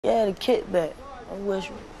Yeah, the kickback. I wish.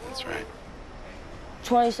 That's right.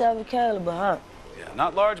 27 caliber, huh? Yeah,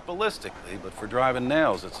 not large ballistically, but for driving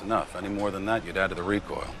nails, it's enough. Any more than that, you'd add to the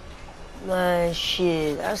recoil. Man,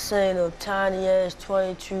 shit. I seen no tiny-ass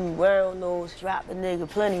 22 wearing those, drop a nigga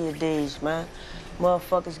plenty of days, man.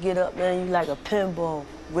 Motherfuckers get up, man, you like a pinball,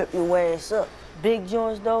 rip your ass up. Big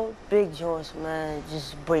joints, though, big joints, man,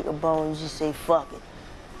 just break a bone, you just say, fuck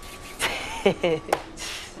it.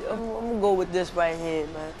 I'm gonna go with this right here,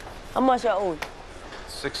 man. How much I owe you?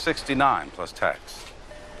 $669 plus tax.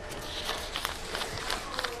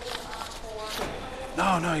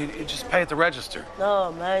 No, you just pay at the register.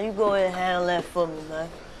 No, man, you go ahead and handle that for me, man.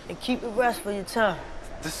 And keep the rest for your time.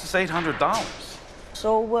 This is $800.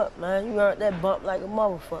 So what, man? You earned that bump like a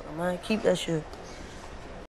motherfucker, man. Keep that shit.